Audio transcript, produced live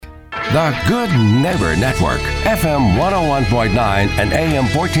The Good Neighbor Network, FM 101.9 and AM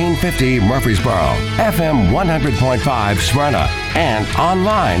 1450 Murfreesboro, FM 100.5 Smyrna, and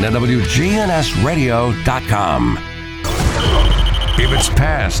online at WGNSradio.com. If it's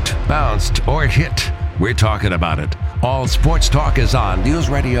passed, bounced, or hit, we're talking about it. All Sports Talk is on News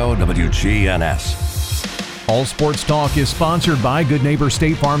Radio WGNS. All Sports Talk is sponsored by Good Neighbor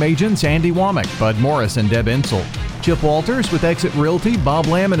State Farm agents Andy Womack, Bud Morris, and Deb Insel. Chip Walters with Exit Realty, Bob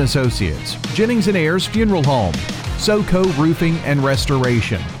Lamb and Associates. Jennings and Ayers Funeral Home. SoCo Roofing and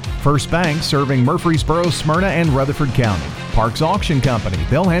Restoration. First Bank serving Murfreesboro, Smyrna, and Rutherford County. Parks Auction Company.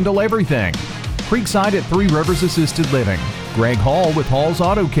 They'll handle everything. Creekside at Three Rivers Assisted Living. Greg Hall with Hall's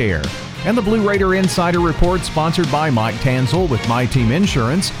Auto Care. And the Blue Raider Insider Report sponsored by Mike Tanzel with My Team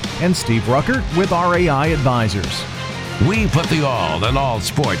Insurance and Steve Ruckert with RAI Advisors. We put the all in all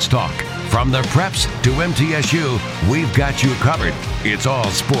sports talk. From the Preps to MTSU, we've got you covered. It's All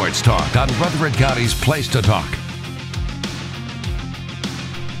Sports Talk on Rutherford County's Place to Talk.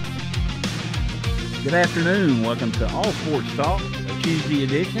 Good afternoon. Welcome to All Sports Talk, a Tuesday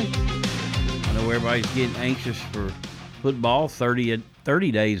edition. I know everybody's getting anxious for football, 30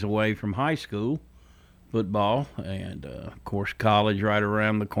 days away from high school football, and of course college right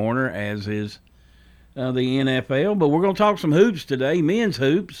around the corner, as is the NFL. But we're going to talk some hoops today, men's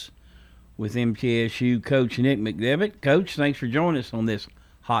hoops, with MTSU coach Nick McDevitt. Coach, thanks for joining us on this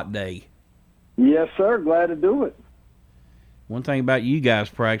hot day. Yes, sir. Glad to do it. One thing about you guys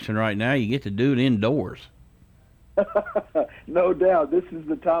practicing right now, you get to do it indoors. No doubt. This is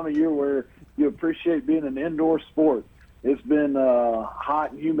the time of year where you appreciate being an indoor sport. It's been hot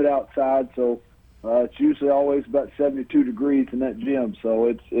and humid outside, so it's usually always about 72 degrees in that gym. So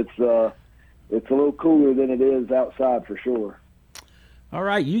it's a little cooler than it is outside for sure. All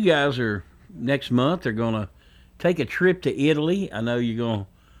right, you guys are next month are going to take a trip to Italy. I know you're going to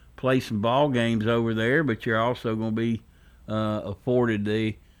play some ball games over there, but you're also going to be afforded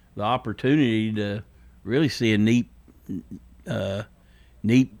the opportunity to really see a neat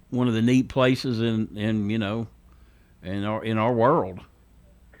one of the neat places in our world.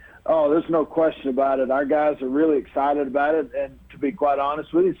 Oh, there's no question about it. Our guys are really excited about it, and to be quite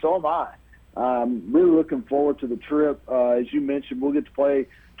honest with you, so am I. I'm really looking forward to the trip. As you mentioned, we'll get to play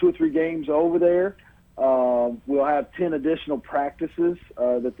 2 or 3 games over there. We'll have 10 additional practices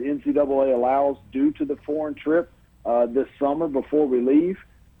that the NCAA allows due to the foreign trip this summer before we leave.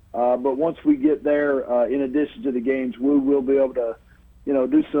 But once we get there, in addition to the games, we will be able to,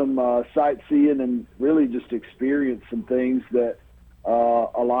 do some sightseeing and really just experience some things that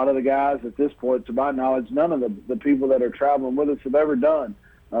a lot of the guys at this point, to my knowledge, none of the people that are traveling with us have ever done.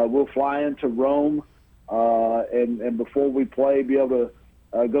 We'll fly into Rome, and before we play, be able to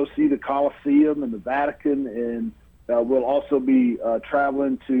go see the Colosseum and the Vatican, and we'll also be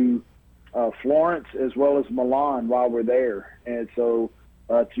traveling to Florence as well as Milan while we're there. And so,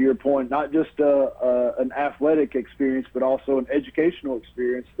 to your point, not just an athletic experience, but also an educational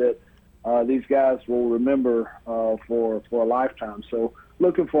experience that these guys will remember for a lifetime. So,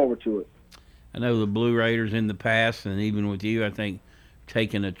 looking forward to it. I know the Blue Raiders in the past, and even with you, I think,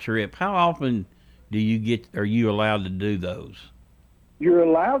 taking a trip. How often are you allowed to do those? You're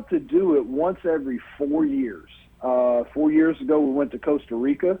allowed to do it once every 4 years. 4 years ago, we went to Costa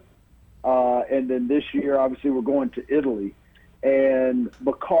Rica, and then this year, obviously, we're going to Italy. And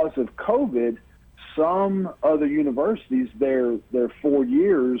because of COVID, some other universities, their 4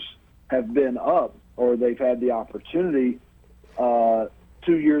 years have been up, or they've had the opportunity 2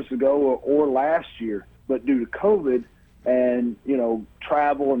 years ago or last year. But due to COVID and,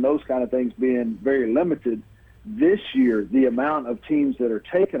 travel and those kind of things being very limited, this year the amount of teams that are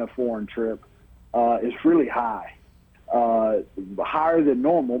taking a foreign trip is really high, higher than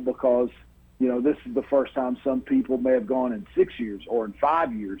normal because, this is the first time some people may have gone in 6 years or in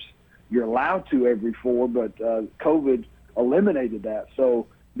 5 years. You're allowed to every 4, but COVID eliminated that. So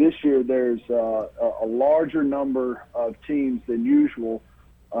this year there's a larger number of teams than usual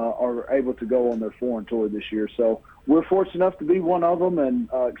are able to go on their foreign tour this year. So we're fortunate enough to be one of them and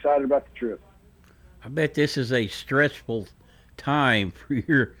excited about the trip. I bet this is a stressful time for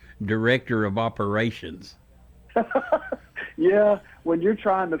your director of operations. Yeah, when you're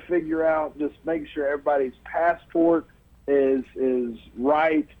trying to figure out, just making sure everybody's passport is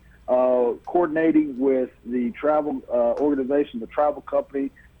right, coordinating with the travel organization, the travel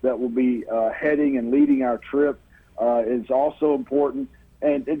company that will be heading and leading our trip is also important.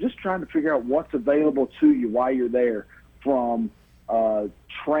 And just trying to figure out what's available to you while you're there, from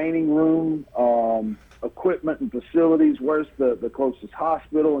training room, equipment and facilities, where's the closest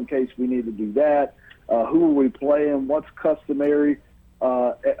hospital in case we need to do that, who are we playing, what's customary,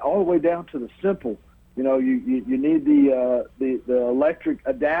 all the way down to the simple. You know, you need the electric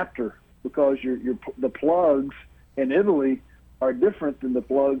adapter because the plugs in Italy are different than the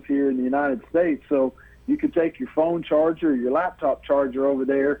plugs here in the United States. So you could take your phone charger or your laptop charger over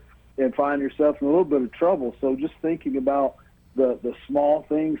there and find yourself in a little bit of trouble. So just thinking about the small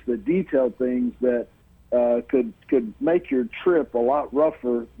things, the detailed things that could make your trip a lot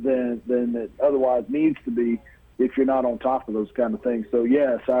rougher than it otherwise needs to be if you're not on top of those kind of things. So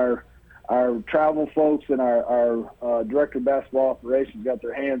yes, our travel folks and our director of basketball operations got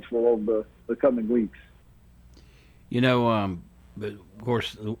their hands full over the coming weeks. You know, but of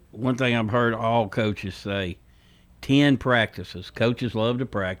course, one thing I've heard all coaches say, 10 practices. Coaches love to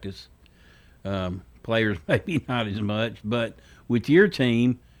practice. Players maybe not as much, but with your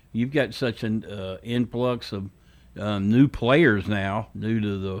team, you've got such an influx of new players now, new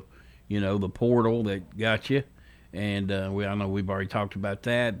to the portal that got you. And I know we've already talked about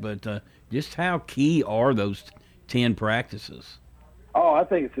that, but just how key are those 10 practices? Oh, I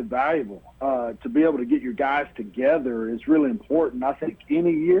think it's invaluable. To be able to get your guys together is really important, I think, in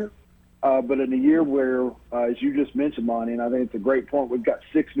a year. But in a year where, as you just mentioned, Monty, and I think it's a great point, we've got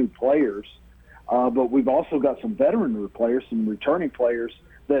 6 new players, but we've also got some veteran players, some returning players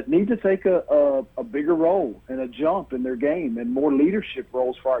that need to take a bigger role and a jump in their game and more leadership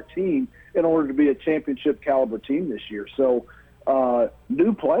roles for our team in order to be a championship caliber team this year. So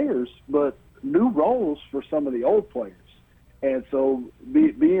new players, but new roles for some of the old players. And so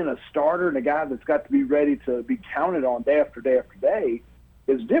being a starter and a guy that's got to be ready to be counted on day after day after day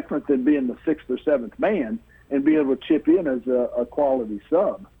is different than being the 6th or 7th man and being able to chip in as a quality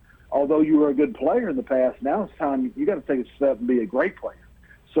sub. Although you were a good player in the past, now it's time you got to take a step and be a great player.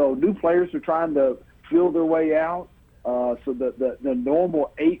 So new players are trying to feel their way out. So the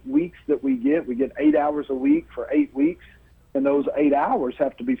normal 8 weeks that we get 8 hours a week for 8 weeks. And those 8 hours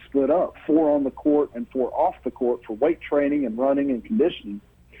have to be split up, 4 on the court and 4 off the court for weight training and running and conditioning.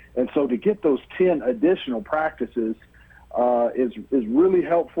 And so to get those 10 additional practices is really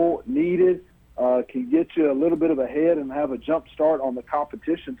helpful, needed, can get you a little bit of a head and have a jump start on the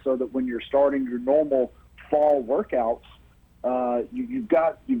competition so that when you're starting your normal fall workouts, you've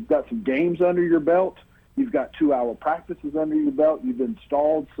got some games under your belt. You've got 2-hour practices under your belt. You've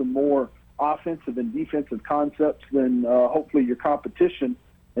installed some more offensive and defensive concepts than hopefully your competition.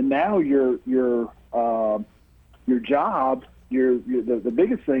 And now your job, the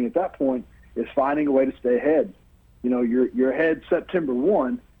biggest thing at that point is finding a way to stay ahead. You know, you're ahead September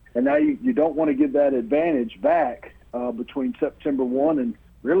 1, and now you don't want to give that advantage back between September 1 and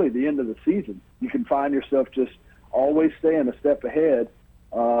really the end of the season. You can find yourself just always staying a step ahead.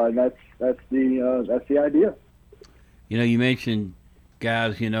 And that's the idea. You know, you mentioned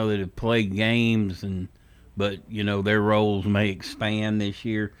guys, that have played games, but their roles may expand this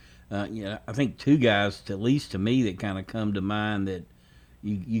year. I think 2 guys, at least to me, that kind of come to mind that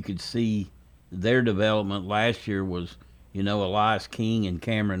you could see their development last year was, Elias King and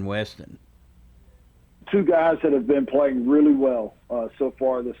Cameron Weston. 2 guys that have been playing really well so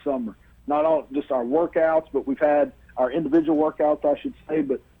far this summer. Not all just our workouts, but we've had our individual workouts, I should say.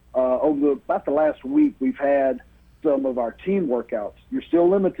 But over about the last week, we've had some of our team workouts. You're still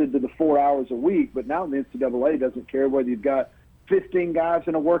limited to the 4 hours a week, but now the NCAA doesn't care whether you've got 15 guys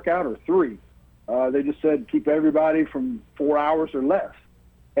in a workout or 3. They just said keep everybody from 4 hours or less.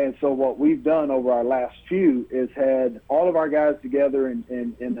 And so what we've done over our last few is had all of our guys together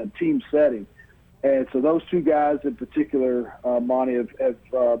in a team setting. And so those 2 guys in particular, Monty,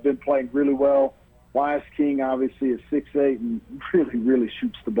 have been playing really well. Elias King obviously is 6'8" and really, really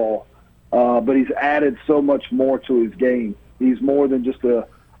shoots the ball. But he's added so much more to his game. He's more than just a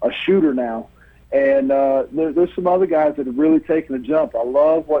shooter now. And there's some other guys that have really taken a jump. I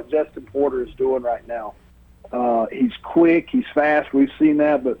love what Justin Porter is doing right now. He's quick, he's fast, we've seen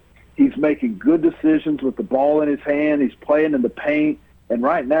that, but he's making good decisions with the ball in his hand. He's playing in the paint. And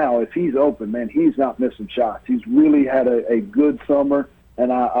right now, if he's open, man, he's not missing shots. He's really had a good summer,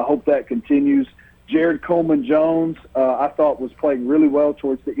 and I hope that continues. Jared Coleman-Jones, I thought was playing really well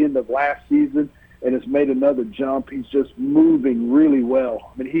towards the end of last season and has made another jump. He's just moving really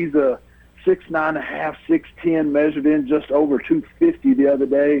well. I mean, he's a 6'9.5", 6'10", measured in just over 250 the other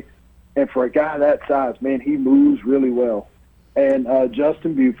day. And for a guy that size, man, he moves really well. And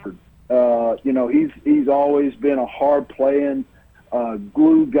Justin Buford, he's always been a hard-playing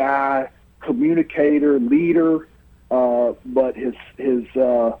glue guy, communicator, leader. But his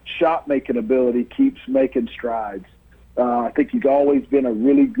shot-making ability keeps making strides. I think he's always been a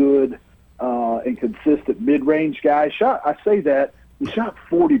really good and consistent mid-range guy. He shot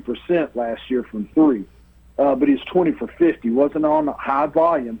 40% last year from 3. but he's 20 for 50. Wasn't on a high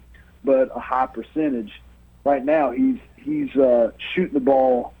volume, but a high percentage. Right now, he's shooting the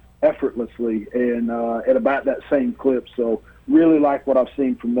ball effortlessly and at about that same clip. So really like what I've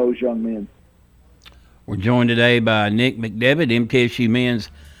seen from those young men. We're joined today by Nick McDevitt, MTSU men's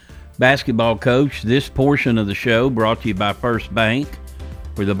basketball coach. This portion of the show brought to you by First Bank,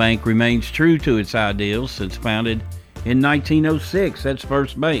 where the bank remains true to its ideals since founded in 1906. That's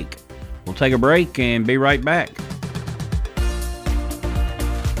First Bank. We'll take a break and be right back.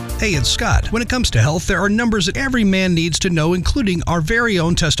 Hey, it's Scott. When it comes to health, there are numbers that every man needs to know, including our very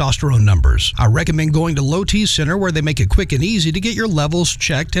own testosterone numbers. I recommend going to Low T Center, where they make it quick and easy to get your levels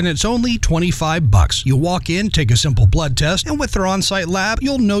checked, and it's only $25. You walk in, take a simple blood test, and with their on-site lab,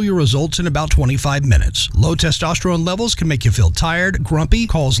 you'll know your results in about 25 minutes. Low testosterone levels can make you feel tired, grumpy,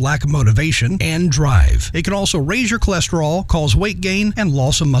 cause lack of motivation, and drive. It can also raise your cholesterol, cause weight gain, and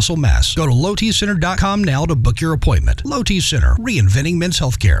loss of muscle mass. Go to lowtcenter.com now to book your appointment. Low T Center, reinventing men's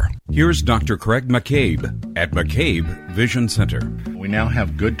healthcare. Here's Dr. Craig McCabe at McCabe Vision Center. We now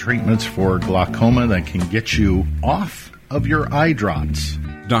have good treatments for glaucoma that can get you off of your eye drops.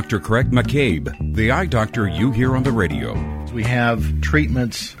 Dr. Craig McCabe, the eye doctor you hear on the radio. We have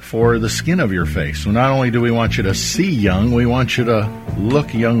treatments for the skin of your face. So not only do we want you to see young, we want you to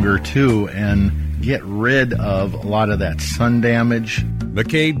look younger too and get rid of a lot of that sun damage.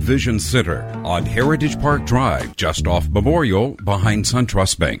 McCabe Vision Center on Heritage Park Drive, just off Memorial, behind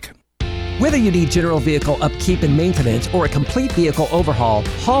SunTrust Bank. Whether you need general vehicle upkeep and maintenance or a complete vehicle overhaul,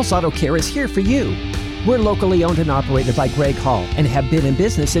 Hall's Auto Care is here for you. We're locally owned and operated by Greg Hall and have been in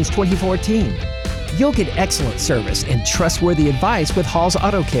business since 2014. You'll get excellent service and trustworthy advice with Hall's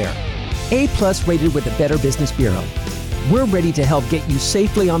Auto Care. A+ rated with the Better Business Bureau. We're ready to help get you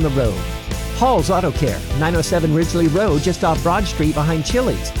safely on the road. Hall's Auto Care, 907 Ridgely Road, just off Broad Street behind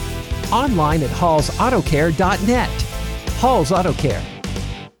Chili's. Online at hallsautocare.net. Hall's Auto Care.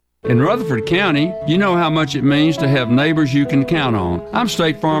 In Rutherford County, you know how much it means to have neighbors you can count on. I'm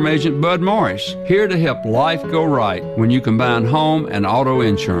State Farm Agent Bud Morris, here to help life go right when you combine home and auto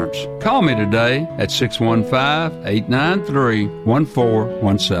insurance. Call me today at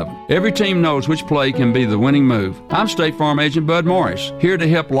 615-893-1417. Every team knows which play can be the winning move. I'm State Farm Agent Bud Morris, here to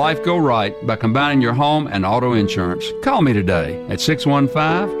help life go right by combining your home and auto insurance. Call me today at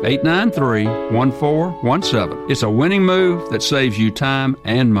 615-893-1417. It's a winning move that saves you time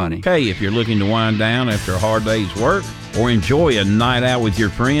and money. Okay, if you're looking to wind down after a hard day's work or enjoy a night out with your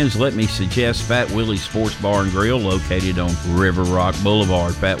friends, let me suggest Fat Willie's Sports Bar and Grill, located on River Rock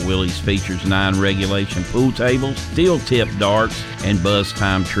Boulevard. Fat Willie's features 9 regulation pool tables, steel-tip darts, and buzz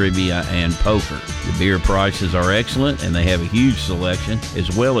time trivia and poker. The beer prices are excellent, and they have a huge selection,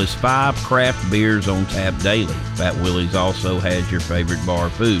 as well as 5 craft beers on tap daily. Fat Willie's also has your favorite bar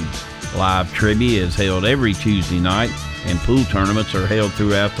foods. Live trivia is held every Tuesday night, and pool tournaments are held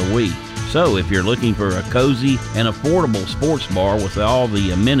throughout the week. So if you're looking for a cozy and affordable sports bar with all the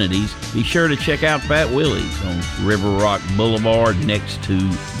amenities, be sure to check out Fat Willie's on River Rock Boulevard next to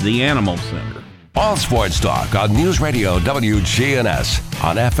the Animal Center. All sports talk on News Radio WGNS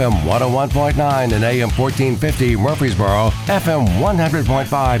on FM 101.9 and AM 1450 Murfreesboro, FM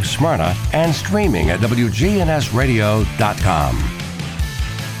 100.5 Smyrna, and streaming at WGNSradio.com.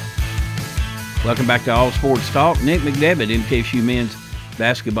 Welcome back to All Sports Talk. Nick McDevitt, MTSU men's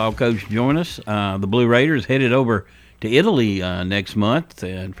basketball coach, join us. The Blue Raiders headed over to Italy next month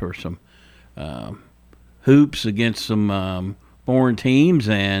and for some hoops against some foreign teams,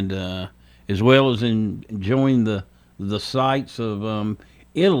 and as well as enjoying the sights of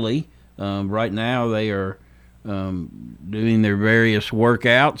Italy. Right now they are doing their various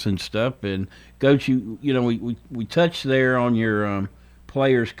workouts and stuff. And Coach, we touched there on your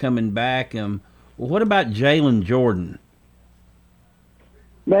players coming back. Well, what about Jalen Jordan?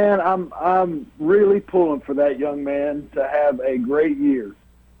 Man, I'm really pulling for that young man to have a great year.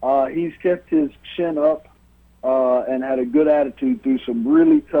 He's kept his chin up and had a good attitude through some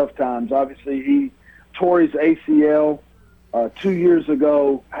really tough times. Obviously, he tore his ACL 2 years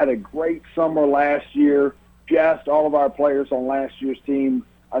ago, had a great summer last year. If you asked all of our players on last year's team,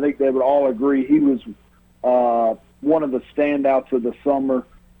 I think they would all agree he was one of the standouts of the summer,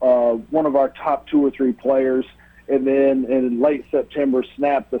 one of our top 2 or 3 players. And then in late September,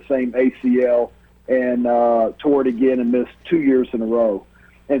 snapped the same ACL and tore it again and missed 2 years in a row.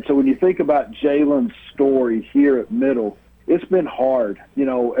 And so when you think about Jalen's story here at Middle, it's been hard. You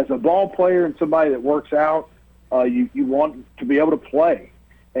know, as a ball player and somebody that works out, you want to be able to play.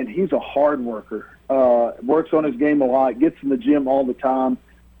 And he's a hard worker, works on his game a lot, gets in the gym all the time.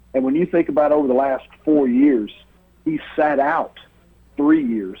 And when you think about over the last 4 years, he sat out 3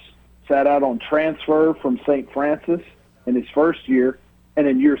 years. sat out on transfer from St. Francis in his first year, and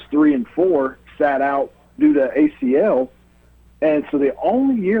in years 3 and 4 sat out due to ACL. And so the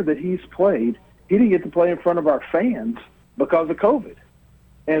only year that he's played, he didn't get to play in front of our fans because of COVID.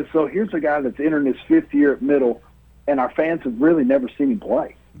 And so here's a guy that's entering his 5th year at middle, and our fans have really never seen him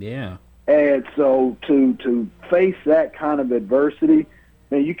play. Yeah. And so to face that kind of adversity,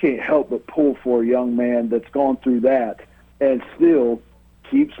 man, you can't help but pull for a young man that's gone through that and still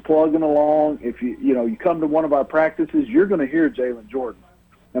keeps plugging along. If you come to one of our practices, you're going to hear Jalen Jordan.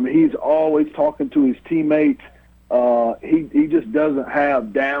 I mean, he's always talking to his teammates. He just doesn't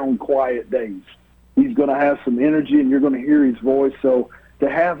have down quiet days. He's going to have some energy, and you're going to hear his voice. So to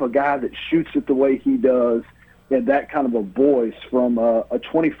have a guy that shoots it the way he does and that kind of a voice from a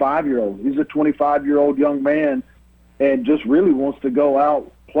 25-year-old. He's a 25-year-old young man and just really wants to go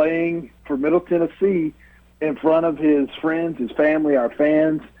out playing for Middle Tennessee in front of his friends, his family, our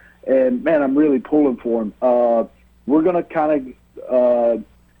fans. And, man, I'm really pulling for him. We're going to kind of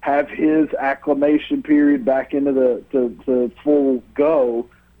have his acclimation period back into the full go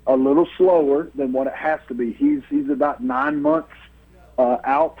a little slower than what it has to be. He's about 9 months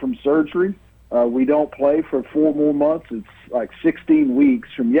out from surgery. We don't play for 4 more months. It's like 16 weeks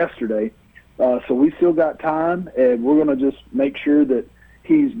from yesterday. So we still got time, and we're going to just make sure that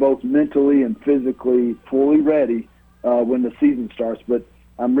he's both mentally and physically fully ready when the season starts. But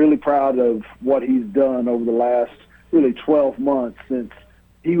I'm really proud of what he's done over the last really 12 months since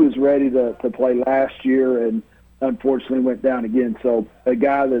he was ready to play last year and unfortunately went down again. So a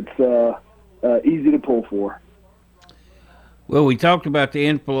guy that's easy to pull for. Well, we talked about the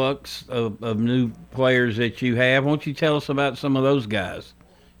influx of new players that you have. Why don't you tell us about some of those guys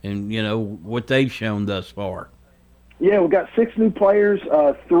and, what they've shown thus far? Yeah, we've got 6 new players,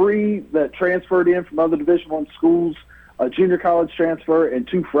 3 that transferred in from other Division I schools, a junior college transfer, and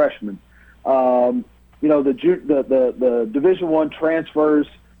 2 freshmen. The Division I transfers,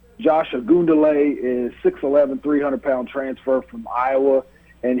 Josh Agundale is 6'11", 300-pound transfer from Iowa,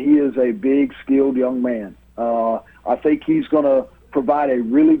 and he is a big, skilled young man. I think he's going to provide a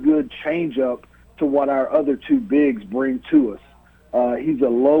really good change-up to what our other 2 bigs bring to us. He's a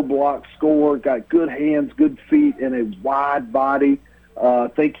low block scorer, got good hands, good feet, and a wide body. I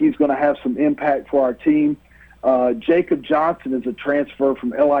think he's going to have some impact for our team. Jacob Johnson is a transfer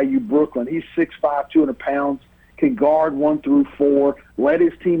from LIU Brooklyn. He's 6'5", 200 pounds, can guard 1 through 4, led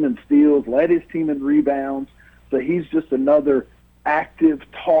his team in steals, led his team in rebounds. So he's just another active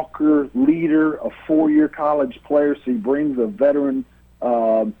talker, leader, a 4-year college player. So he brings a veteran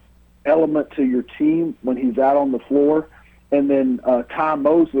element to your team when he's out on the floor. And then Ty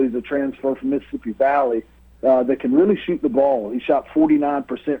Mosley is a transfer from Mississippi Valley that can really shoot the ball. He shot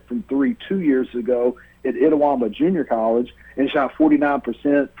 49% from 3 2 years ago at Itawamba Junior College and shot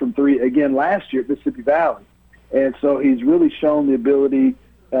 49% from 3 again last year at Mississippi Valley. And so he's really shown the ability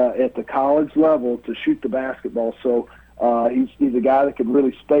at the college level to shoot the basketball. So he's a guy that can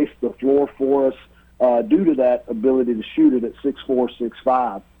really space the floor for us due to that ability to shoot it at 6'4",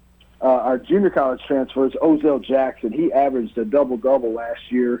 6'5". Our junior college transfer is Ozell Jackson. He averaged a double-double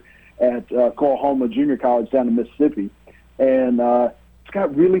last year at Coahoma Junior College down in Mississippi. And he's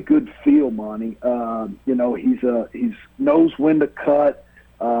got really good feel, Monty. He's knows when to cut,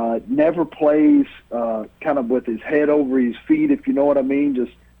 never plays kind of with his head over his feet, if you know what I mean,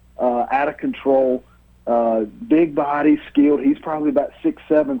 just out of control. Big body, skilled. He's probably about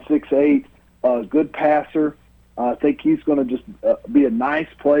 6'7", 6'8", good passer. I think he's going to just be a nice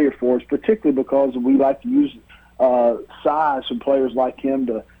player for us, particularly because we like to use size from players like him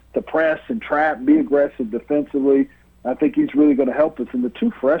to press and trap, be aggressive defensively. I think he's really going to help us. And the 2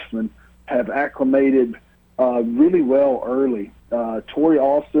 freshmen have acclimated really well early. Torrey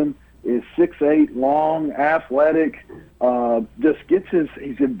Austin is 6'8", long, athletic, just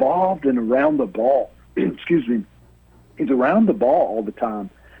he's involved and around the ball. Excuse me. He's around the ball all the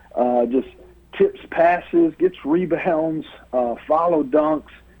time. Just tips passes, gets rebounds, follow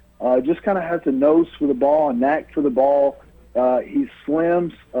dunks, just kind of has a nose for the ball, a knack for the ball. He's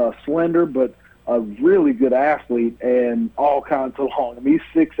slender, but a really good athlete and all kinds of long. I mean,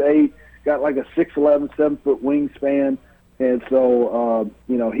 he's 6'8", got like a 6'11", 7-foot wingspan, and so,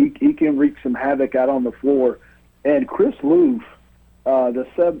 he can wreak some havoc out on the floor. And Chris Loof, the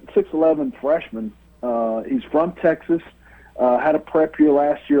 6'11" freshman, he's from Texas, had a prep year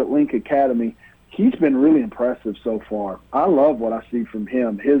last year at Link Academy. He's been really impressive so far. I love what I see from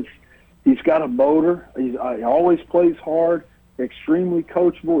him. He's got a motor. He always plays hard, extremely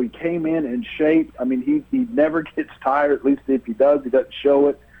coachable. He came in shape. I mean, he never gets tired. At least if he does, he doesn't show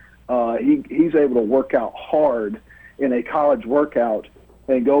it. He's able to work out hard in a college workout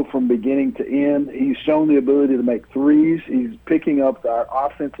and go from beginning to end. He's shown the ability to make threes. He's picking up our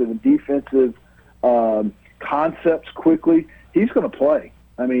offensive and defensive concepts quickly. He's going to play.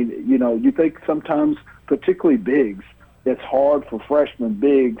 I mean, you know, you think sometimes, particularly bigs, it's hard for freshman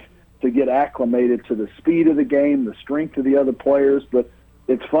bigs to get acclimated to the speed of the game, the strength of the other players. But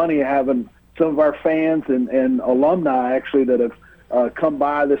it's funny having some of our fans and alumni actually that have come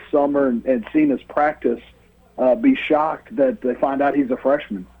by this summer and seen us practice be shocked that they find out he's a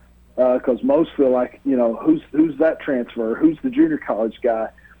freshman, because most feel like, you know, who's that transfer? Who's the junior college guy?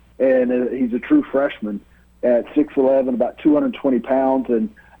 And he's a true freshman at 6'11", about 220 pounds.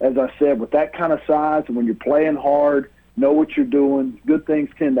 And as I said, with that kind of size and when you're playing hard, know what you're doing, good things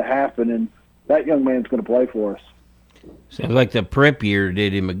tend to happen, and that young man's going to play for us. Sounds like the prep year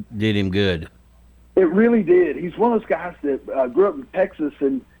did him good. It really did. He's one of those guys that grew up in Texas,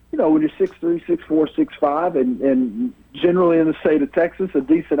 and you know, when you're 6'3", 6'4", 6'5", and generally in the state of Texas, a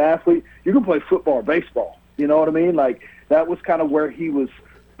decent athlete, you're going to play football or baseball. You know what I mean? Like, that was kind of where he was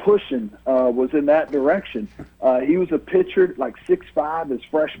pushing, was in that direction. He was a pitcher, like 6'5", his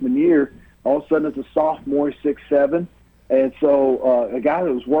freshman year. All of a sudden, as a sophomore, he's 6'7". And so a guy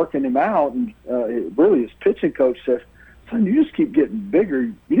that was working him out, and really his pitching coach said, son, you just keep getting bigger.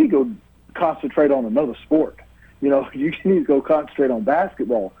 You need to go concentrate on another sport. You know, you need to go concentrate on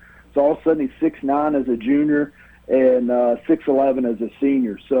basketball. So all of a sudden he's 6'9" as a junior and 6'11" as a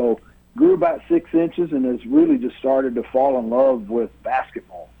senior. So grew about 6 inches and has really just started to fall in love with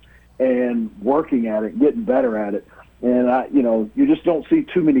basketball and working at it, getting better at it. And, you know, you just don't see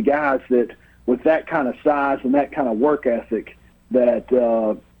too many guys that with that kind of size and that kind of work ethic that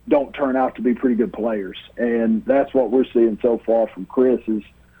don't turn out to be pretty good players. And that's what we're seeing so far from Chris is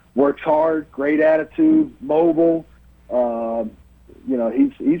works hard, great attitude, mobile. You know,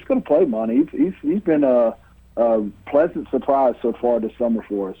 he's going to play money. He's been a pleasant surprise so far this summer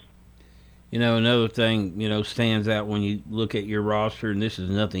for us. You know, another thing, you know, stands out when you look at your roster, and this is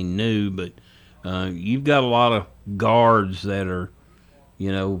nothing new, but you've got a lot of guards that are,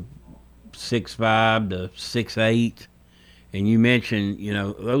 you know, 6'5" to 6'8", and you mentioned, you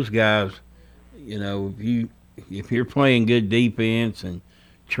know, those guys, you know, if you're playing good defense and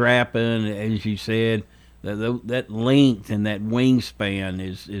trapping, as you said, that length and that wingspan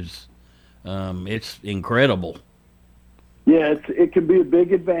is it's incredible. Yeah, it can be a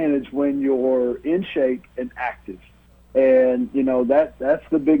big advantage when you're in shape and active. And, you know, that's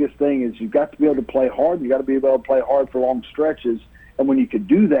the biggest thing is you've got to be able to play hard, and you've got to be able to play hard for long stretches. And when you can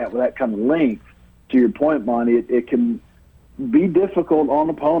do that with that kind of length, to your point, Monty, it can be difficult on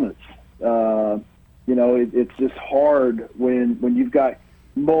opponents. You know, it's just hard when you've got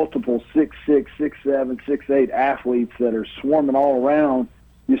multiple 6'6", 6'7", 6'8" athletes that are swarming all around.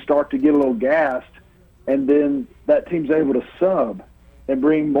 You start to get a little gassed, and then that team's able to sub and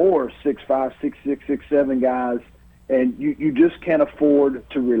bring more 6'5", 6'6", 6'7" guys, and you just can't afford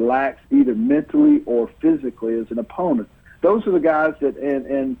to relax either mentally or physically as an opponent. Those are the guys that,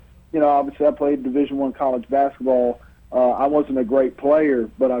 and you know, obviously I played Division I college basketball. I wasn't a great player,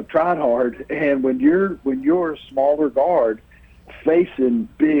 but I tried hard. And when you're a smaller guard facing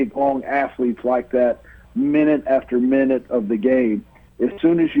big, long athletes like that minute after minute of the game, as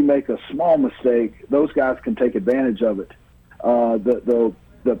soon as you make a small mistake, those guys can take advantage of it.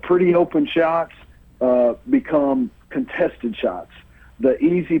 The pretty open shots become contested shots. The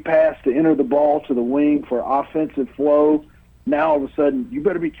easy pass to enter the ball to the wing for offensive flow, now all of a sudden you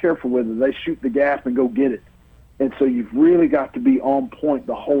better be careful with it. They shoot the gap and go get it. And so you've really got to be on point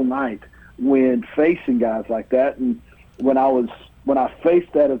the whole night when facing guys like that. And when I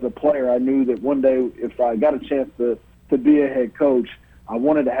faced that as a player, I knew that one day if I got a chance to be a head coach, I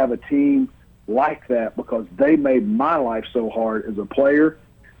wanted to have a team like that because they made my life so hard as a player.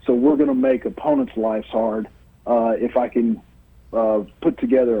 So we're going to make opponents' lives hard if I can put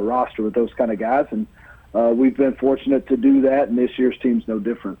together a roster with those kind of guys. And we've been fortunate to do that, and this year's team's no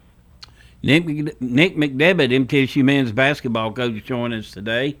different. Nick McDevitt, MTSU men's basketball coach, joining us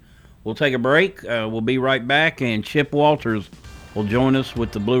today. We'll take a break. We'll be right back, and Chip Walters will join us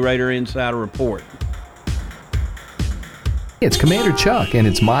with the Blue Raider Insider Report. It's Commander Chuck, and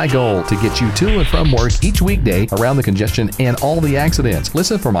it's my goal to get you to and from work each weekday around the congestion and all the accidents.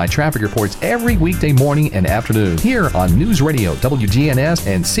 Listen for my traffic reports every weekday morning and afternoon here on News Radio WGNS,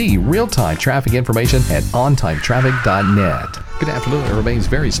 and see real-time traffic information at ontimetraffic.net. Good afternoon. It remains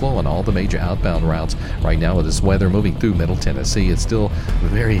very slow on all the major outbound routes. Right now with this weather moving through Middle Tennessee, it's still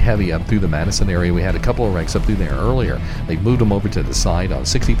very heavy up through the Madison area. We had a couple of wrecks up through there earlier. They moved them over to the side on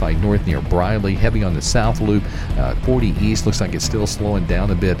 65 North near Briley. Heavy on the South Loop. 40 East looks like it's still slowing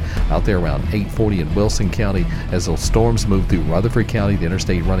down a bit out there around 840 in Wilson County as those storms move through Rutherford County. The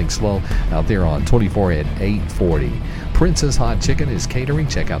interstate running slow out there on 24 at 840. Princess Hot Chicken is catering.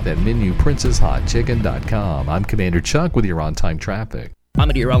 Check out that menu, princesshotchicken.com. I'm Commander Chuck with your on-time traffic. I'm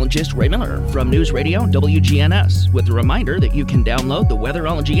meteorologist Ray Miller from News Radio WGNS with a reminder that you can download the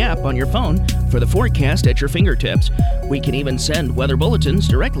Weatherology app on your phone for the forecast at your fingertips. We can even send weather bulletins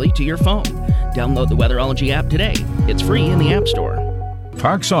directly to your phone. Download the Weatherology app today. It's free in the App Store.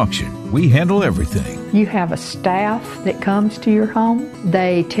 Parks Auction. We handle everything. You have a staff that comes to your home.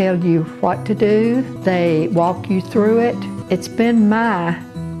 They tell you what to do. They walk you through it. It's been my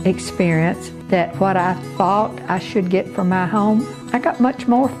experience that what I thought I should get for my home, I got much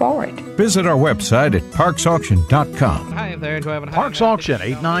more for it. Visit our website at parksauction.com. Hi there, Parks Auction,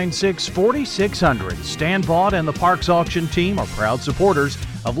 896-4600. Stan Vaught and the Parks Auction team are proud supporters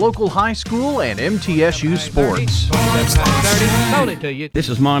of local high school and MTSU sports. This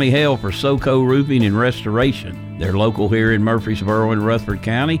is Monty Hale for SoCo Roofing and Restoration. They're local here in Murfreesboro and Rutherford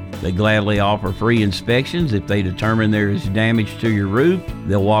County. They gladly offer free inspections. If they determine there is damage to your roof,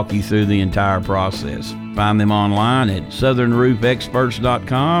 they'll walk you through the entire process. Find them online at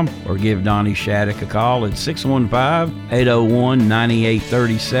southernroofexperts.com or give Donnie Shattuck a call at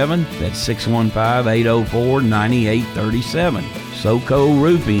 615-801-9837. That's 615-804-9837. SoCo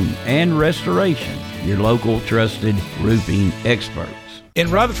Roofing and Restoration, your local trusted roofing experts. In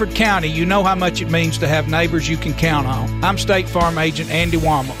Rutherford County, you know how much it means to have neighbors you can count on. I'm State Farm Agent Andy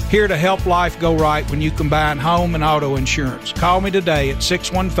Womack, here to help life go right when you combine home and auto insurance. Call me today at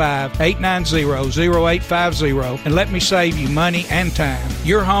 615-890-0850 and let me save you money and time.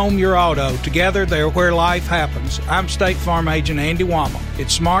 Your home, your auto, together they're where life happens. I'm State Farm Agent Andy Womack.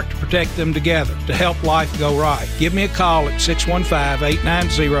 It's smart to protect them together to help life go right. Give me a call at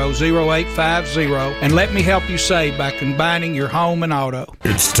 615-890-0850 and let me help you save by combining your home and auto.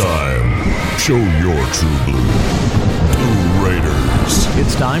 It's time. Show your true blue. Blue Raiders.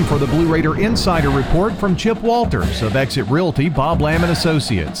 It's time for the Blue Raider Insider Report from Chip Walters of Exit Realty Bob Lamb &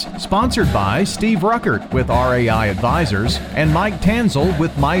 Associates. Sponsored by Steve Ruckert with RAI Advisors and Mike Tanzel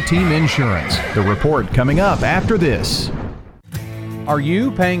with My Team Insurance. The report coming up after this. Are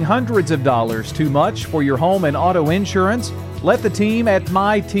you paying hundreds of dollars too much for your home and auto insurance? Let the team at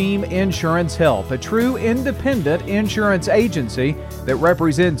My Team Insurance help, a true independent insurance agency that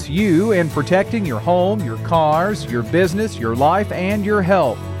represents you in protecting your home, your cars, your business, your life, and your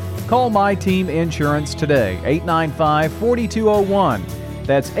health. Call My Team Insurance today, 895-4201.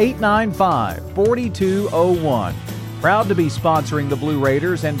 That's 895-4201. Proud to be sponsoring the Blue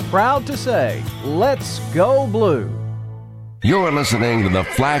Raiders and proud to say, let's go Blue. You're listening to the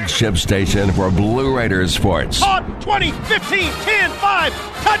flagship station for Blue Raiders sports. Caught 20, 15, 10, 5,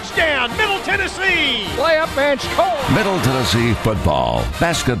 touchdown, Middle Tennessee. Play up bench, Cole. Middle Tennessee football,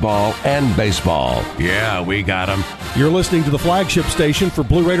 basketball, and baseball. Yeah, we got them. You're listening to the flagship station for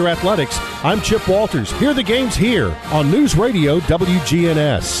Blue Raider Athletics. I'm Chip Walters. Hear the games here on News Radio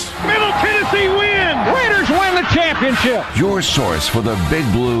WGNS. Middle Tennessee win. Raiders win the championship. Your source for the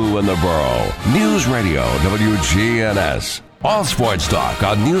Big Blue and the Borough. News Radio WGNS. All sports talk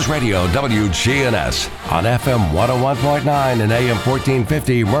on News Radio WGNS on FM 101.9 and AM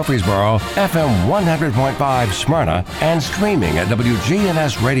 1450 Murfreesboro, FM 100.5 Smyrna, and streaming at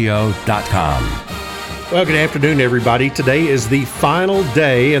WGNSradio.com. Well, good afternoon, everybody. Today is the final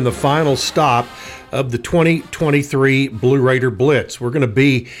day and the final stop of the 2023 Blue Raider Blitz. We're going to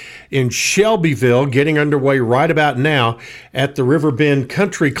be in Shelbyville, getting underway right about now at the Riverbend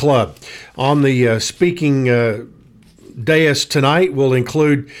Country Club. On the speaking dais tonight will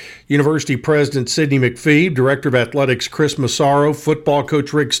include University President Sidney McPhee, Director of Athletics Chris Massaro, football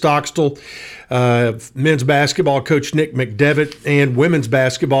coach Rick Stockstill, men's basketball coach Nick McDevitt, and women's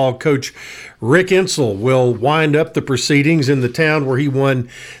basketball coach Rick Insel will wind up the proceedings in the town where he won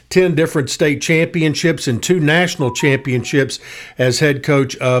 10 different state championships and 2 national championships as head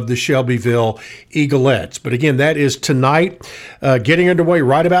coach of the Shelbyville Eaglettes. But again, that is tonight, getting underway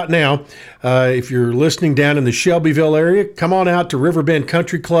right about now. If you're listening down in the Shelbyville area, come on out to Riverbend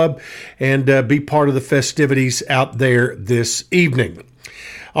Country Club and be part of the festivities out there this evening.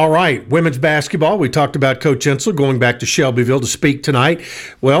 All right, women's basketball. We talked about Coach Insel going back to Shelbyville to speak tonight.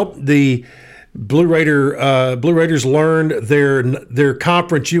 Well, the Blue Raiders learned their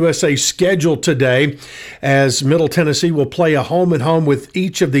Conference USA schedule today, as Middle Tennessee will play a home-and-home with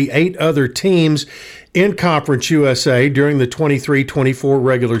each of the 8 other teams in Conference USA during the 23-24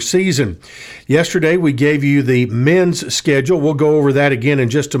 regular season. Yesterday, we gave you the men's schedule. We'll go over that again in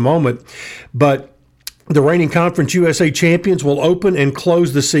just a moment. But the reigning Conference USA champions will open and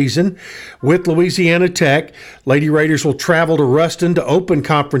close the season with Louisiana Tech. Lady Raiders will travel to Ruston to open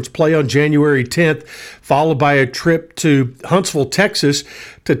conference play on January 10th, followed by a trip to Huntsville, Texas,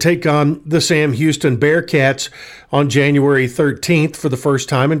 to take on the Sam Houston Bearcats on January 13th for the first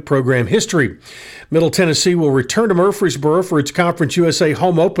time in program history. Middle Tennessee will return to Murfreesboro for its Conference USA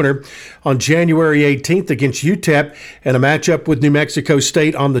home opener on January 18th against UTEP and a matchup with New Mexico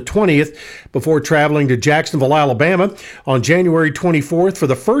State on the 20th before traveling to Jacksonville, Alabama on January 24th for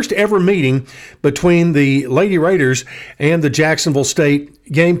the first ever meeting between the Lady Raiders and the Jacksonville State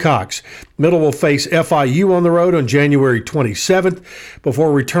Gamecocks. Middle will face FIU on the road on January 27th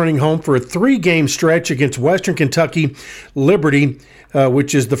before returning home for a 3-game stretch against Western Kentucky Liberty,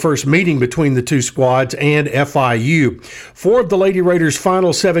 which is the first meeting between the two squads, and FIU. 4 of the Lady Raiders'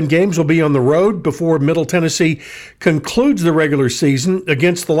 final 7 games will be on the road before Middle Tennessee concludes the regular season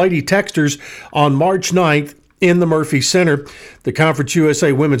against the Lady Texters on March 9th in the Murphy Center. The Conference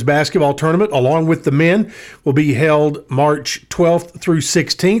USA Women's Basketball Tournament, along with the men, will be held March 12th through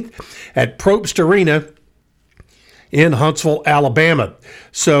 16th at Probst Arena in Huntsville, Alabama.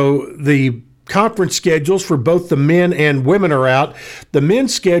 So the conference schedules for both the men and women are out. The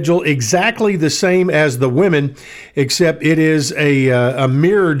men's schedule exactly the same as the women, except it is a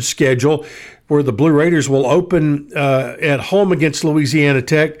mirrored schedule where the Blue Raiders will open at home against Louisiana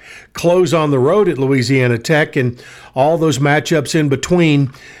Tech, close on the road at Louisiana Tech, and all those matchups in between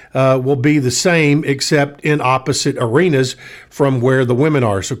will be the same except in opposite arenas from where the women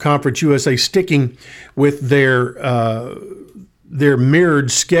are. So Conference USA sticking with their mirrored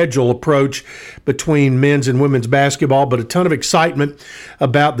schedule approach between men's and women's basketball, but a ton of excitement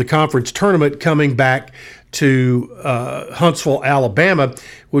about the conference tournament coming back to Huntsville, Alabama,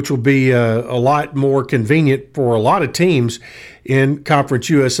 which will be a lot more convenient for a lot of teams in Conference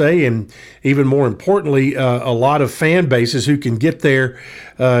USA, and even more importantly, a lot of fan bases who can get there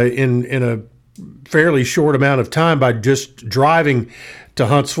in a fairly short amount of time by just driving to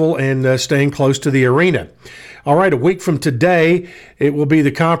Huntsville and staying close to the arena. All right, a week from today, it will be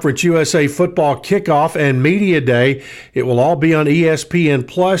the Conference USA football kickoff and media day. It will all be on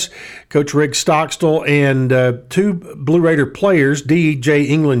ESPN+. Coach Rick Stockstill and 2 Blue Raider players, DJ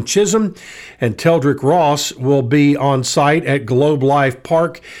England Chisholm and Teldrick Ross, will be on site at Globe Life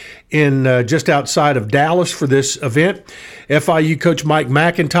Park in just outside of Dallas for this event. FIU coach Mike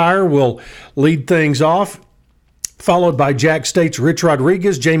McIntyre will lead things off, followed by Jack State's Rich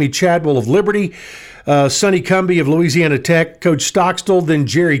Rodriguez, Jamie Chadwell of Liberty, Sonny Cumbie of Louisiana Tech, Coach Stockstill, then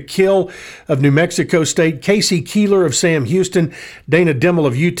Jerry Kill of New Mexico State, Casey Keeler of Sam Houston, Dana Dimmel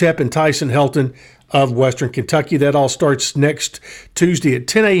of UTEP, and Tyson Helton of Western Kentucky. That all starts next Tuesday at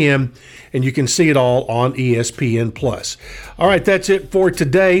 10 a.m., and you can see it all on ESPN+. All right, that's it for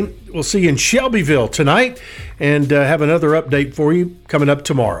today. We'll see you in Shelbyville tonight, and have another update for you coming up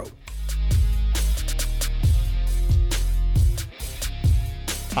tomorrow.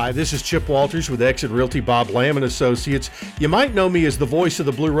 Hi, this is Chip Walters with Exit Realty Bob Lamb & Associates. You might know me as the voice of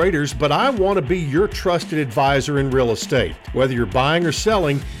the Blue Raiders, but I want to be your trusted advisor in real estate. Whether you're buying or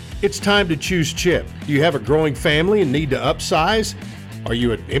selling, it's time to choose Chip. Do you have a growing family and need to upsize? Are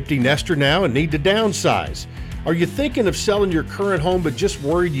you an empty nester now and need to downsize? Are you thinking of selling your current home but just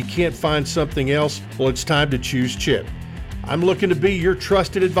worried you can't find something else? Well, it's time to choose Chip. I'm looking to be your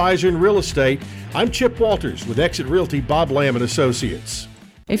trusted advisor in real estate. I'm Chip Walters with Exit Realty Bob Lamb & Associates.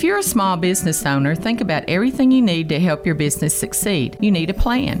 If you're a small business owner, think about everything you need to help your business succeed. You need a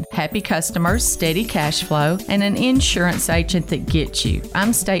plan, happy customers, steady cash flow, and an insurance agent that gets you.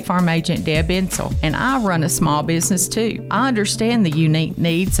 I'm State Farm Agent Deb Insel, and I run a small business too. I understand the unique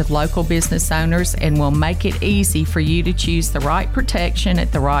needs of local business owners and will make it easy for you to choose the right protection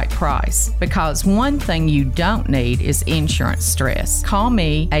at the right price. Because one thing you don't need is insurance stress. Call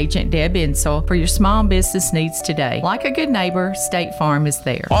me, Agent Deb Insel, for your small business needs today. Like a good neighbor, State Farm is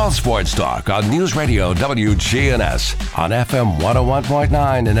there. All Sports Talk on News Radio WGNS on FM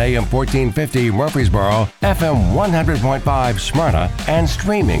 101.9 and AM 1450 Murfreesboro, FM 100.5 Smyrna, and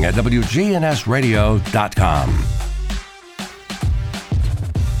streaming at WGNSradio.com.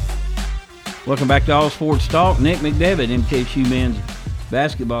 Welcome back to All Sports Talk. Nick McDevitt, MTSU men's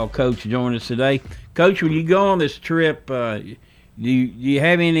basketball coach, joined us today. Coach, when you go on this trip, do you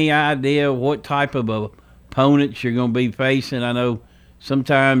have any idea what type of opponents you're going to be facing? I know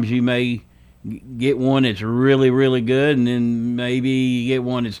sometimes you may get one that's really, really good, and then maybe you get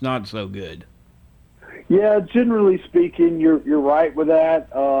one that's not so good. Yeah, generally speaking, you're right with that.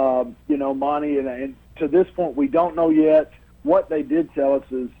 Monty, and to this point, we don't know yet. What they did tell us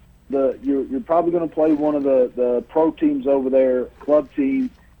is you're probably going to play one of the pro teams over there, club team,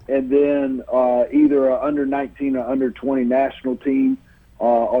 and then either a under 19 or under 20 national team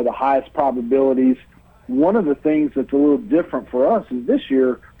are the highest probabilities. One of the things that's a little different for us is this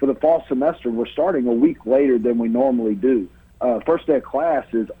year, for the fall semester, we're starting a week later than we normally do. First day of class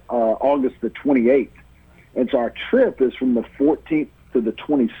is August the 28th. And so our trip is from the 14th to the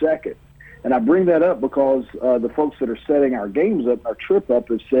 22nd. And I bring that up because the folks that are setting our games up, our trip up,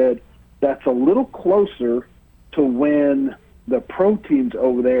 have said that's a little closer to when the pro teams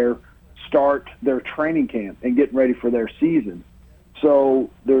over there start their training camp and getting ready for their season. So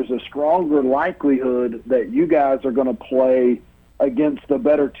there's a stronger likelihood that you guys are going to play against the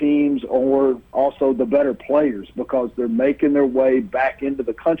better teams or also the better players because they're making their way back into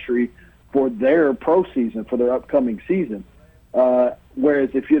the country for their pro season, for their upcoming season. Whereas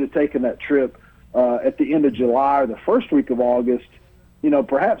if you'd have taken that trip at the end of July or the first week of August,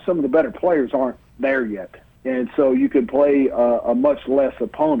 perhaps some of the better players aren't there yet. And so you could play a much less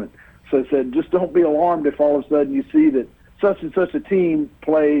opponent. So I said, just don't be alarmed if all of a sudden you see that such and such a team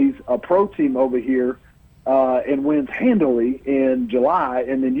plays a pro team over here and wins handily in July,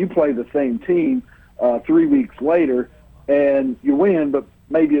 and then you play the same team 3 weeks later and you win, but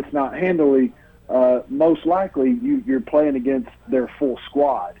maybe it's not handily. Most likely you're playing against their full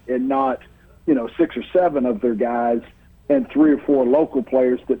squad and not, 6 or 7 of their guys and 3 or 4 local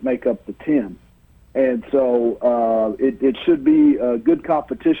players that make up the 10. And so it should be a good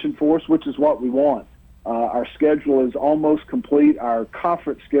competition for us, which is what we want. Our schedule is almost complete. Our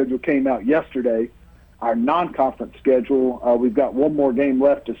conference schedule came out yesterday. Our non-conference schedule, we've got one more game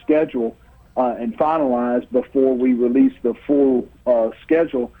left to schedule and finalize before we release the full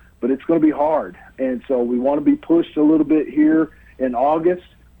schedule, but it's going to be hard. And so we want to be pushed a little bit here in August.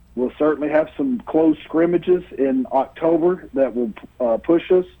 We'll certainly have some close scrimmages in October that will push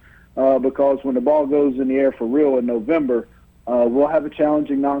us because when the ball goes in the air for real in November, we'll have a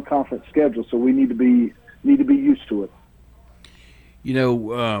challenging non-conference schedule, so we need to be used to it.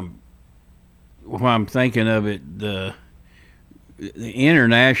 When I'm thinking of it, the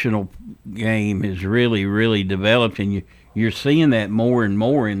international game has really, really developed, and you're seeing that more and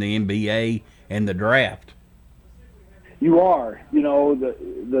more in the NBA and the draft. You are.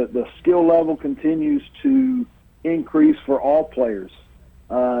 The skill level continues to increase for all players.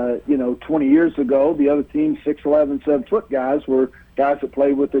 20 years ago, the other team, 6'11", 7-foot guys, were guys that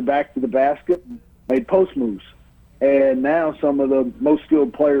played with their back to the basket and made post moves. And now some of the most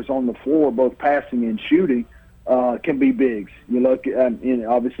skilled players on the floor, both passing and shooting, can be bigs. You look at,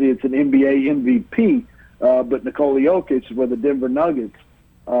 obviously it's an NBA MVP, but Nikola Jokic with the Denver Nuggets,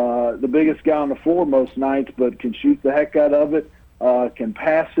 the biggest guy on the floor most nights, but can shoot the heck out of it, can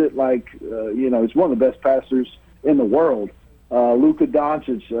pass it like, he's one of the best passers in the world. Luka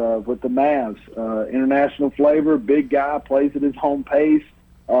Doncic with the Mavs, international flavor, big guy, plays at his home pace,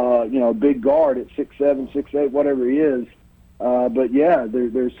 big guard at 6'7", 6'8", whatever he is. But yeah,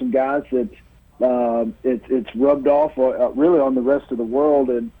 there's some guys that it's rubbed off really on the rest of the world,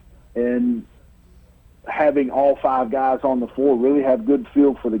 and having all 5 guys on the floor really have good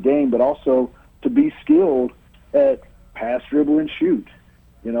feel for the game, but also to be skilled at pass, dribble, and shoot.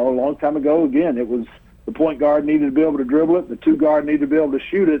 A long time ago, again, it was the point guard needed to be able to dribble it, the 2 guard needed to be able to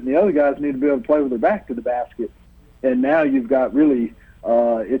shoot it, and the other guys needed to be able to play with their back to the basket. And now you've got really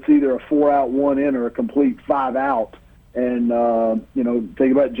it's either a 4-out, 1-in, or a complete 5-out. And,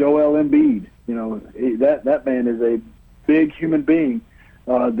 think about Joel Embiid. That man is a big human being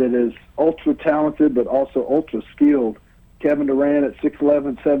that is ultra talented but also ultra skilled. Kevin Durant at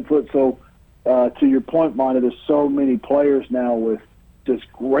 6'11", 7 foot. So to your point, Monty, there's so many players now with just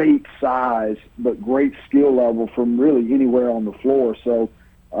great size but great skill level from really anywhere on the floor. So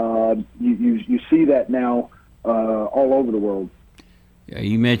you see that now all over the world. Yeah,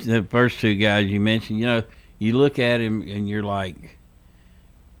 you mentioned the first 2 guys you mentioned. You look at him and you're like,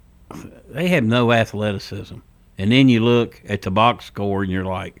 they have no athleticism. And then you look at the box score and you're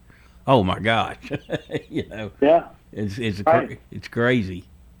like, oh my gosh, Yeah, it's right. It's crazy.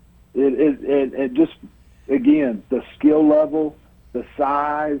 It just, again, the skill level, the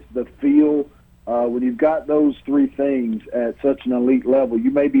size, the feel. When you've got those 3 things at such an elite level,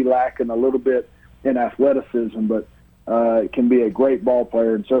 you may be lacking a little bit in athleticism, but can be a great ball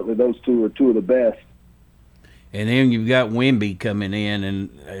player, and certainly those 2 are 2 of the best. And then you've got Wemby coming in, and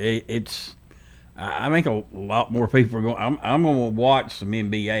I think a lot more people are going. I'm going to watch some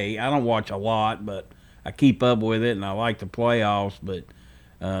NBA. I don't watch a lot, but I keep up with it, and I like the playoffs. But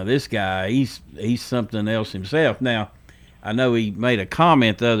this guy, he's something else himself. Now, I know he made a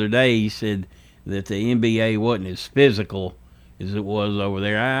comment the other day. He said that the NBA wasn't as physical as it was over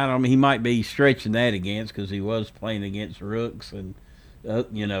there. I don't. He might be stretching that against because he was playing against rooks and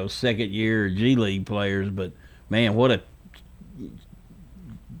second-year G League players. But man, what a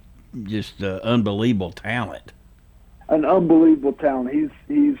just unbelievable talent. An unbelievable talent. He's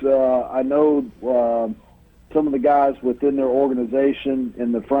I know some of the guys within their organization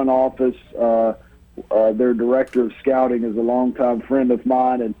in the front office. Their director of scouting is a longtime friend of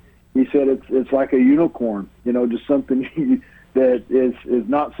mine, and he said it's like a unicorn. Just something that is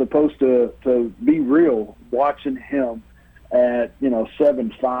not supposed to be real. Watching him at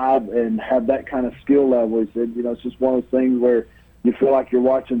 7'5" and have that kind of skill level, he said it's just one of those things where you feel like you're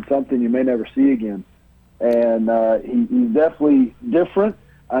watching something you may never see again. And he's definitely different.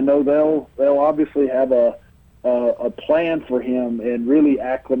 I know they'll obviously have a plan for him and really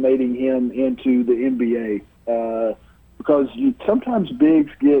acclimating him into the NBA. Because sometimes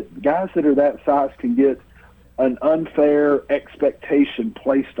guys that are that size can get an unfair expectation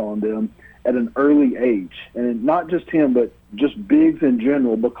placed on them at an early age. And not just him, but just bigs in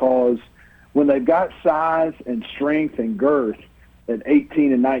general, because when they've got size and strength and girth at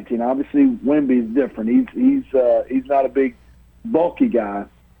 18 and 19, obviously Wemby's different. He's not a big, bulky guy,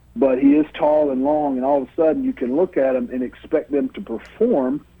 but he is tall and long, and all of a sudden you can look at him and expect them to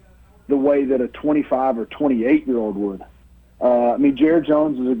perform the way that a 25 or 28-year-old would. Jared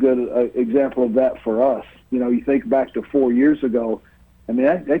Jones is a good example of that for us. You think back to 4 years ago,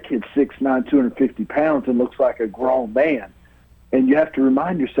 that kid's 6'9", 250 pounds and looks like a grown man. And you have to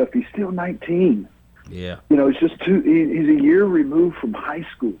remind yourself he's still 19. Yeah. It's just he's a year removed from high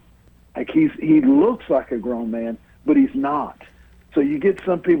school. Like he looks like a grown man, but he's not. So you get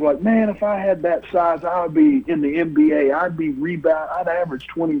some people like, man, if I had that size, I would be in the NBA. I'd average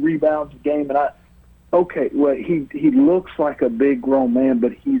 20 rebounds a game. And he looks like a big grown man,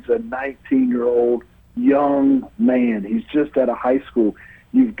 but he's a 19-year-old young man. He's just out of high school.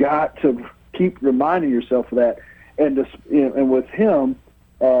 You've got to keep reminding yourself of that. And with him,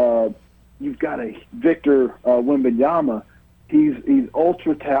 you've got a Victor Wembanyama. He's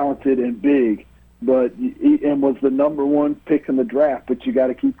ultra talented and big, and was the number one pick in the draft. But you got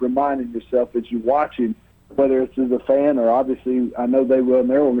to keep reminding yourself as you watch him, whether it's as a fan or obviously I know they run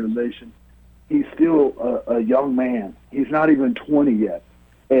their organization. He's still a young man. He's not even 20 yet,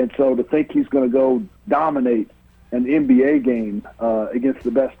 and so to think he's going to go dominate an NBA game against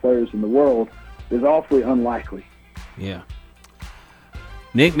the best players in the world is awfully unlikely. Yeah.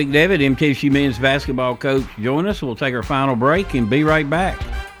 Nick McDevitt, MTSU men's basketball coach, join us. We'll take our final break and be right back.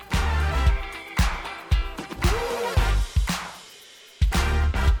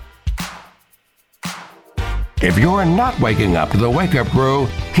 If you're not waking up to the Wake Up Crew,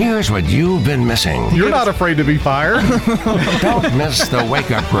 here's what you've been missing. You're not afraid to be fired. Don't miss the Wake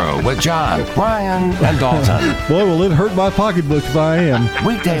Up Crew with John, Brian, and Dalton. Boy, will it hurt my pocketbook if I am.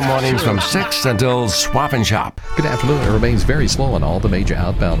 Weekday mornings from 6 until Swap and Shop. Good afternoon. It remains very slow on all the major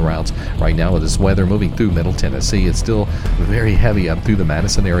outbound routes. Right now with this weather moving through Middle Tennessee, it's still very heavy up through the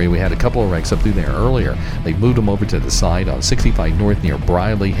Madison area. We had a couple of wrecks up through there earlier. They moved them over to the side on 65 North near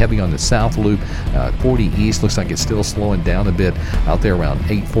Briley, heavy on the South Loop. 40 East looks like it's still slowing down a bit out there around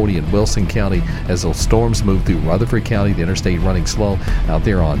 840 in Wilson County as those storms move through Rutherford County. The interstate running slow out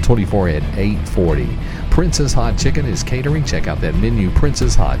there on 24 at 840. Princess Hot Chicken is catering. Check out that menu,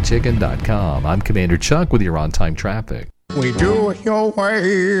 princesshotchicken.com. I'm Commander Chuck with your on-time traffic. We do it your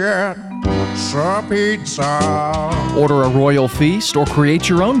way at Sir Pizza. Order a royal feast or create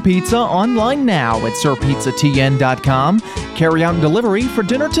your own pizza online now at sirpizzatn.com. Carry out and delivery for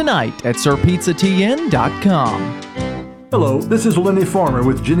dinner tonight at sirpizzatn.com. Hello, this is Lenny Farmer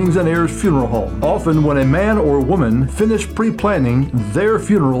with Jennings & Ayers Funeral Home. Often when a man or woman finish pre-planning their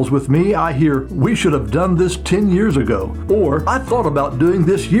funerals with me, I hear, we should have done this 10 years ago. Or, I thought about doing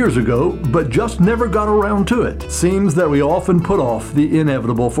this years ago, but just never got around to it. Seems that we often put off the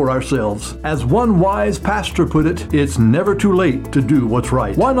inevitable for ourselves. As one wise pastor put it, it's never too late to do what's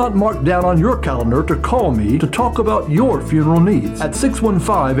right. Why not mark down on your calendar to call me to talk about your funeral needs at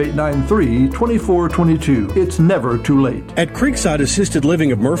 615-893-2422. It's never too late. Street. At Creekside Assisted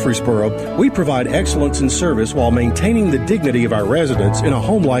Living of Murfreesboro, we provide excellence in service while maintaining the dignity of our residents in a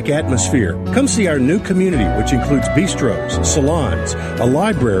home-like atmosphere. Come see our new community, which includes bistros, salons, a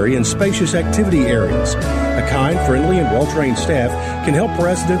library, and spacious activity areas. A kind, friendly, and well-trained staff can help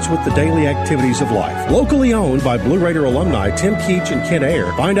residents with the daily activities of life. Locally owned by Blue Raider alumni Tim Keach and Ken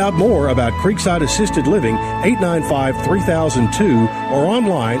Ayer. Find out more about Creekside Assisted Living, 895-3002, or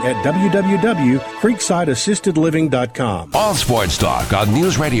online at www.creeksideassistedliving.com. All Sports Talk on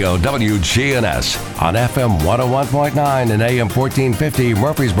News Radio WGNS on FM 101.9 and AM 1450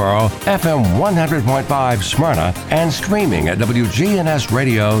 Murfreesboro, FM 100.5 Smyrna, and streaming at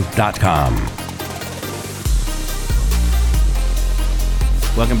WGNSradio.com.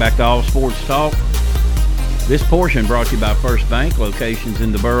 Welcome back to All Sports Talk. This portion brought to you by First Bank, locations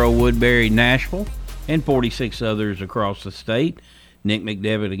in the borough, Woodbury, Nashville, and 46 others across the state. Nick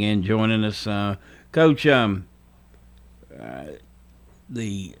McDevitt again joining us. Coach,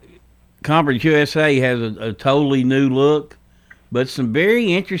 the Conference USA has a totally new look, but some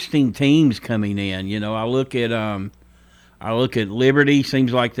very interesting teams coming in. You know, I look at Liberty.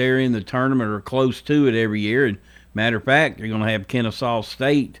 Seems like they're in the tournament or close to it every year. And matter of fact, they're going to have Kennesaw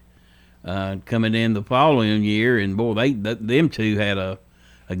State coming in the following year, and boy, them two had a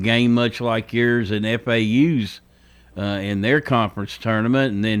game much like yours and FAU's in their conference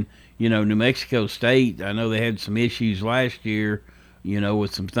tournament. And then, you know, New Mexico State, I know they had some issues last year, you know,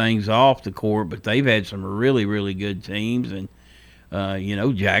 with some things off the court, but they've had some really, really good teams. And, you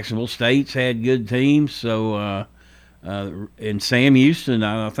know, Jacksonville State's had good teams. So, and Sam Houston,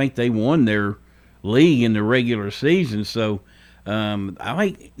 I think they won their league in the regular season. So I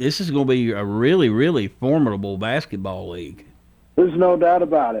think this is going to be a really, really formidable basketball league. There's no doubt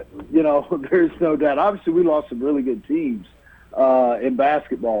about it. You know, there's no doubt. Obviously, we lost some really good teams in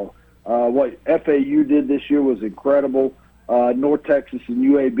basketball. What FAU did this year was incredible. North Texas and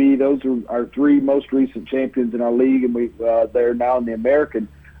UAB, those are our three most recent champions in our league, and they're now in the American.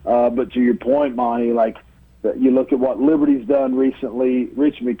 But to your point, Monty, like, you look at what Liberty's done recently.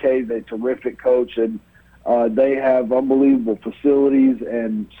 Rich McKay's a terrific coach, and they have unbelievable facilities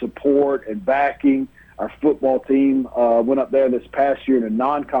and support and backing. Our football team went up there this past year in a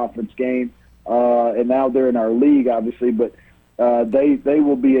non-conference game, and now they're in our league, obviously. But they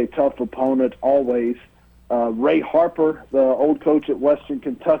will be a tough opponent always. Ray Harper, the old coach at Western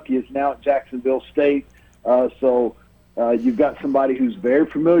Kentucky, is now at Jacksonville State. So you've got somebody who's very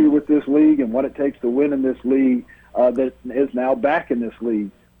familiar with this league and what it takes to win in this league that is now back in this league.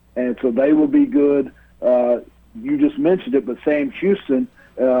 And so they will be good. You just mentioned it, but Sam Houston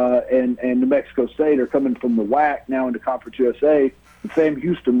and New Mexico State are coming from the WAC now into Conference USA. And Sam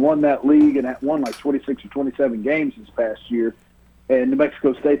Houston won that league and won like 26 or 27 games this past year. And New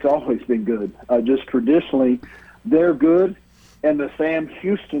Mexico State's always been good. Just traditionally, they're good. And the Sam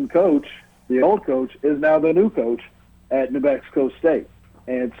Houston coach, the old coach, is now the new coach at New Mexico State.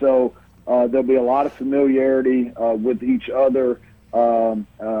 And so there'll be a lot of familiarity with each other.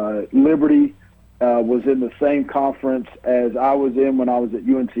 Liberty was in the same conference as I was in when I was at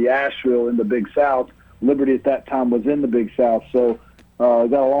UNC Asheville in the Big South. Liberty at that time was in the Big South. So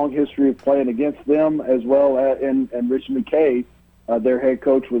got a long history of playing against them as well. And Rich McKay, their head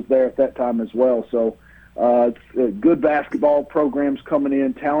coach, was there at that time as well. So good basketball programs coming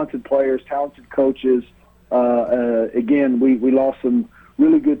in, talented players, talented coaches. Again, we lost some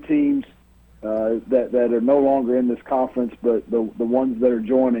really good teams that are no longer in this conference, but the ones that are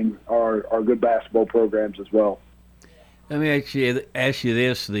joining are good basketball programs as well. Let me ask you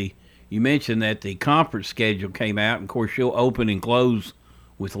this. You mentioned that the conference schedule came out, and of course you'll open and close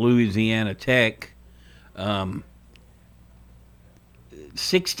with Louisiana Tech.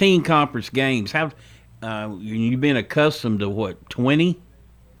 16 conference games. How you've been accustomed to what, 20?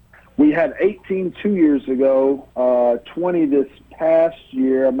 We had 18 2 years ago, 20 this past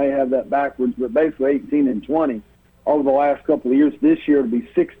year. I may have that backwards, but basically 18 and 20 over the last couple of years. This year it'll be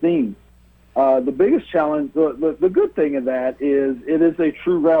 16. The biggest challenge, the good thing of that is it is a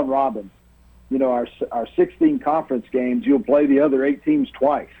true round robin. You know, our 16 conference games, you'll play the other 8 teams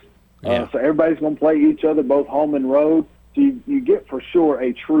twice. So everybody's going to play each other, both home and road. So you get for sure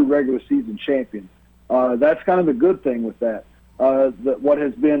a true regular season champion. That's kind of the good thing with that. What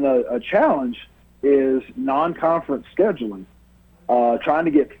has been a challenge is non-conference scheduling. Trying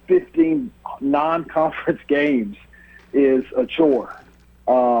to get 15 non-conference games is a chore.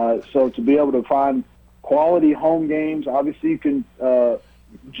 So to be able to find quality home games, obviously you can,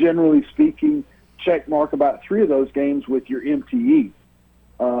 generally speaking, check mark about 3 of those games with your MTE.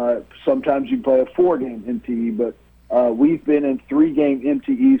 Sometimes you play a 4-game MTE, but we've been in 3-game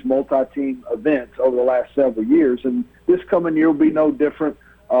MTEs, multi-team events over the last several years, and this coming year will be no different.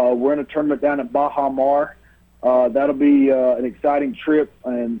 We're in a tournament down at Baja Mar. That'll be an exciting trip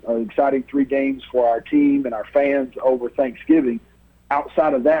and an exciting 3 games for our team and our fans over Thanksgiving.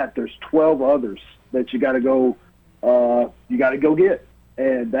 Outside of that, there's 12 others that you got to go. You got to go get,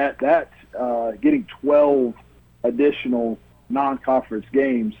 and that getting 12 additional non-conference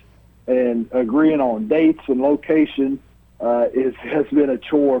games and agreeing on dates and location has been a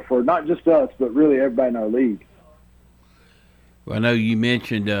chore for not just us, but really everybody in our league. Well, I know you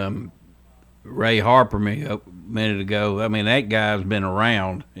mentioned Ray Harper a minute ago. I mean, that guy's been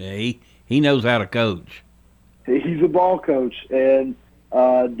around. He knows how to coach. He's a ball coach, and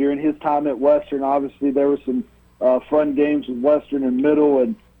during his time at Western, obviously there were some fun games with Western and Middle,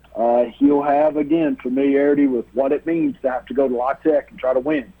 and he'll have, again, familiarity with what it means to have to go to La Tech and try to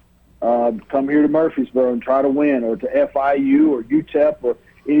win. Come here to Murfreesboro and try to win, or to FIU or UTEP or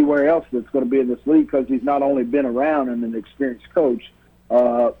anywhere else that's going to be in this league, because he's not only been around and an experienced coach,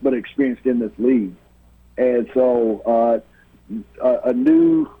 but experienced in this league. And so a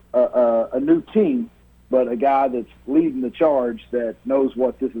new team, but a guy that's leading the charge that knows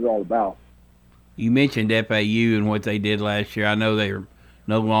what this is all about. You mentioned FAU and what they did last year. I know they're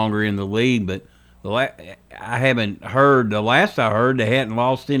no longer in the league, but I haven't heard. The last I heard, they hadn't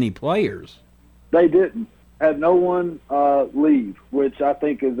lost any players. They didn't. Had no one leave, which I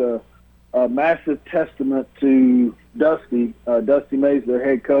think is a massive testament to Dusty Mays, their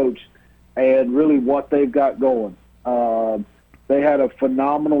head coach, and really what they've got going. They had a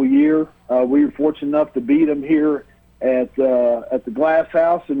phenomenal year. We were fortunate enough to beat them here at the Glass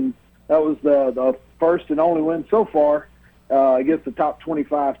House, and that was the first and only win so far against the top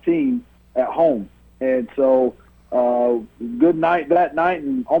 25 team at home. And so good night that night,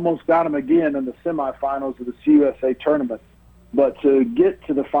 and almost got them again in the semifinals of the CUSA tournament. But to get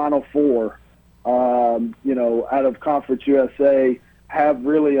to the Final Four, out of Conference USA, have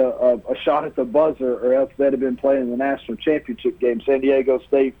really a shot at the buzzer, or else they'd have been playing in the national championship game. San Diego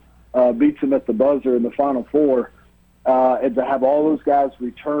State beats them at the buzzer in the Final Four. And to have all those guys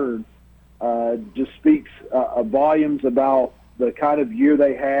return just speaks volumes about the kind of year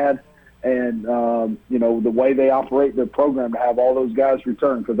they had, and the way they operate their program, to have all those guys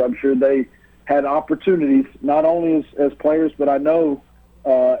return, because I'm sure they had opportunities, not only as players, but I know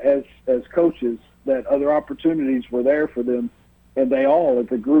as coaches, that other opportunities were there for them, and they all,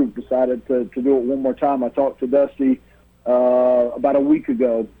 as a group, decided to do it one more time. I talked to Dusty about a week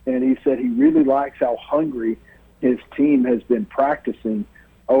ago, and he said he really likes how hungry his team has been practicing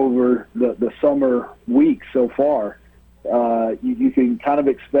over the summer weeks so far. You can kind of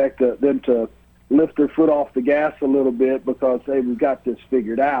expect them to lift their foot off the gas a little bit, because, hey, we've got this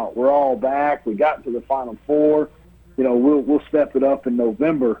figured out. We're all back. We got to the Final Four. We'll step it up in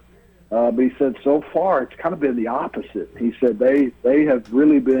November. But he said so far it's kind of been the opposite. He said they have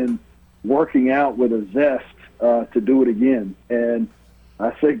really been working out with a zest to do it again. And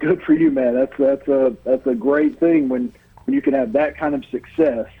I said, good for you, man. That's a great thing when you can have that kind of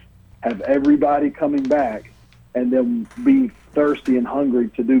success, have everybody coming back, and then be thirsty and hungry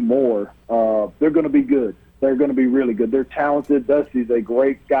to do more. They're going to be good. They're going to be really good. They're talented. Dusty's a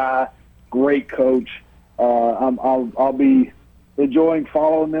great guy, great coach. I'll be enjoying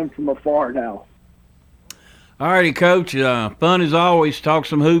following them from afar now. All righty, Coach. Fun as always. Talk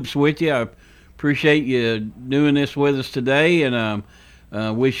some hoops with you. I appreciate you doing this with us today, and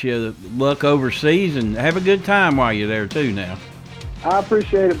wish you luck overseas, and have a good time while you're there too. Now, I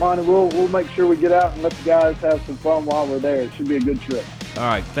appreciate it, Monty. We'll make sure we get out and let the guys have some fun while we're there. It should be a good trip. All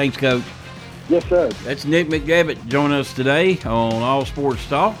right. Thanks, Coach. Yes, sir. That's Nick McDevitt joining us today on All Sports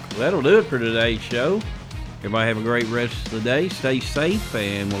Talk. That'll do it for today's show. Everybody have a great rest of the day. Stay safe,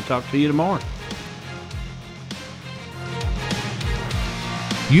 and we'll talk to you tomorrow.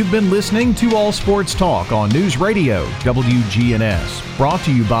 You've been listening to All Sports Talk on News Radio WGNS. Brought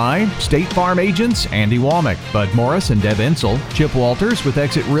to you by State Farm agents Andy Womack, Bud Morris and Deb Insel, Chip Walters with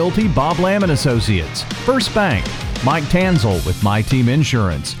Exit Realty, Bob Lamb and Associates, First Bank, Mike Tanzel with My Team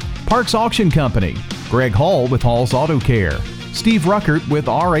Insurance, Parks Auction Company, Greg Hall with Hall's Auto Care, Steve Ruckert with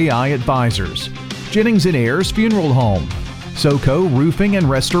RAI Advisors, Jennings & Ayers Funeral Home, SoCo Roofing and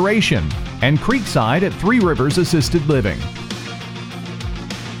Restoration, and Creekside at Three Rivers Assisted Living.